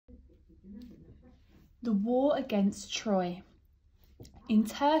The war against Troy. In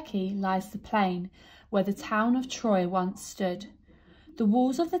Turkey lies the plain where the town of Troy once stood. The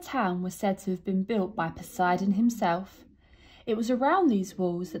walls of the town were said to have been built by Poseidon himself. It was around these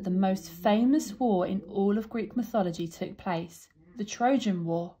walls that the most famous war in all of Greek mythology took place, the Trojan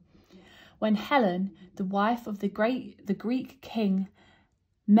War. When Helen, the wife of the Greek king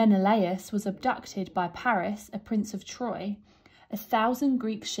Menelaus, was abducted by Paris, a prince of Troy, 1,000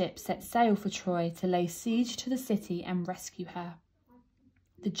 Greek ships set sail for Troy to lay siege to the city and rescue her.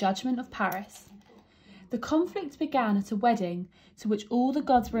 The Judgment of Paris. The conflict began at a wedding to which all the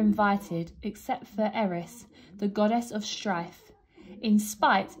gods were invited except for Eris, the goddess of strife. In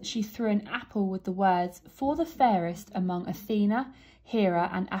spite, she threw an apple with the words, "For the fairest," among Athena, Hera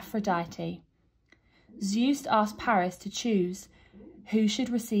and Aphrodite. Zeus asked Paris to choose who should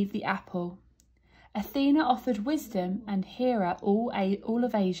receive the apple. Athena offered wisdom and Hera all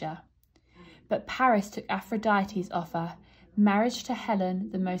of Asia. But Paris took Aphrodite's offer, marriage to Helen,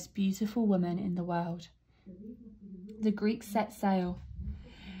 the most beautiful woman in the world. The Greeks set sail.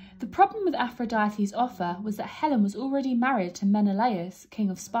 The problem with Aphrodite's offer was that Helen was already married to Menelaus, king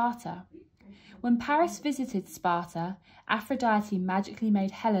of Sparta. When Paris visited Sparta, Aphrodite magically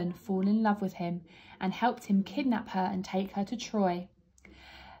made Helen fall in love with him and helped him kidnap her and take her to Troy.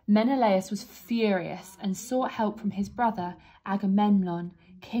 Menelaus was furious and sought help from his brother Agamemnon,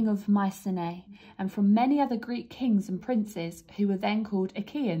 king of Mycenae, and from many other Greek kings and princes who were then called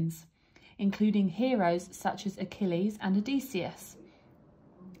Achaeans, including heroes such as Achilles and Odysseus.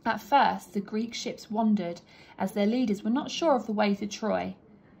 At first, the Greek ships wandered as their leaders were not sure of the way to Troy.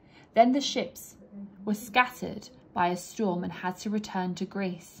 Then the ships were scattered by a storm and had to return to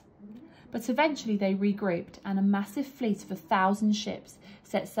Greece. But eventually they regrouped and a massive fleet of 1,000 ships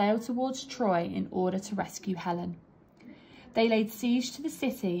set sail towards Troy in order to rescue Helen. They laid siege to the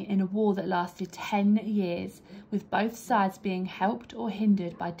city in a war that lasted 10 years, with both sides being helped or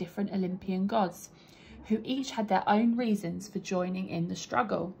hindered by different Olympian gods, who each had their own reasons for joining in the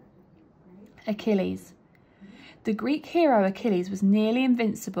struggle. Achilles. The Greek hero Achilles was nearly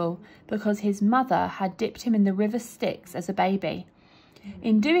invincible because his mother had dipped him in the river Styx as a baby.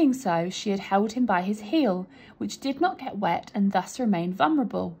 In doing so, she had held him by his heel, which did not get wet and thus remained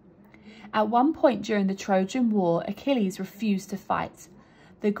vulnerable. At one point during the Trojan War, Achilles refused to fight.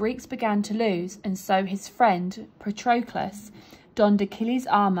 The Greeks began to lose, and so his friend Patroclus donned Achilles'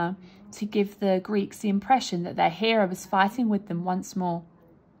 armour to give the Greeks the impression that their hero was fighting with them once more.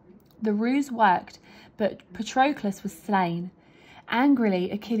 The ruse worked, but Patroclus was slain.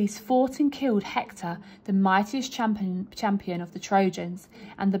 Angrily, Achilles fought and killed Hector, the mightiest champion of the Trojans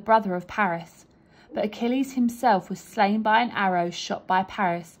and the brother of Paris. But Achilles himself was slain by an arrow shot by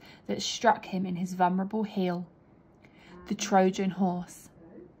Paris that struck him in his vulnerable heel. The Trojan Horse.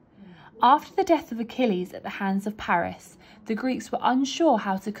 After the death of Achilles at the hands of Paris, the Greeks were unsure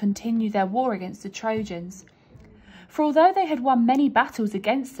how to continue their war against the Trojans. For although they had won many battles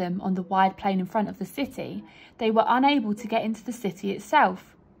against them on the wide plain in front of the city, they were unable to get into the city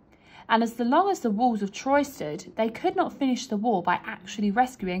itself. And as long as the walls of Troy stood, they could not finish the war by actually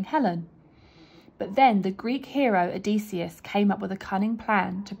rescuing Helen. But then the Greek hero Odysseus came up with a cunning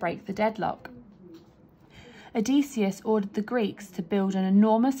plan to break the deadlock. Odysseus ordered the Greeks to build an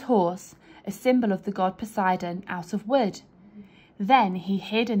enormous horse, a symbol of the god Poseidon, out of wood. Then he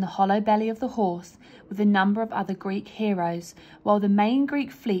hid in the hollow belly of the horse with a number of other Greek heroes, while the main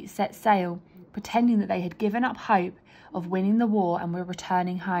Greek fleet set sail, pretending that they had given up hope of winning the war and were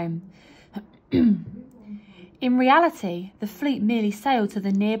returning home. In reality, the fleet merely sailed to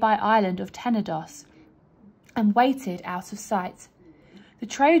the nearby island of Tenedos and waited out of sight. The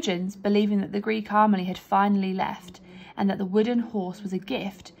Trojans, believing that the Greek army had finally left and that the wooden horse was a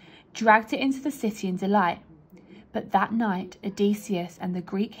gift, dragged it into the city in delight. But that night, Odysseus and the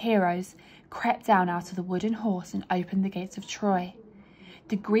Greek heroes crept down out of the wooden horse and opened the gates of Troy.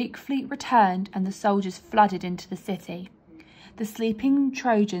 The Greek fleet returned and the soldiers flooded into the city. The sleeping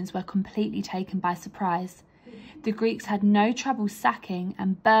Trojans were completely taken by surprise. The Greeks had no trouble sacking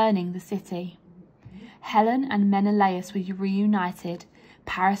and burning the city. Helen and Menelaus were reunited,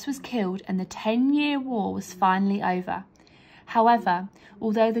 Paris was killed, and the 10-year war was finally over. However,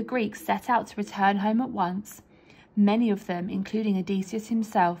 although the Greeks set out to return home at once, many of them, including Odysseus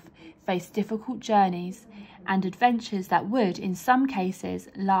himself, faced difficult journeys and adventures that would, in some cases,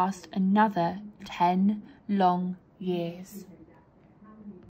 last another 10 long years.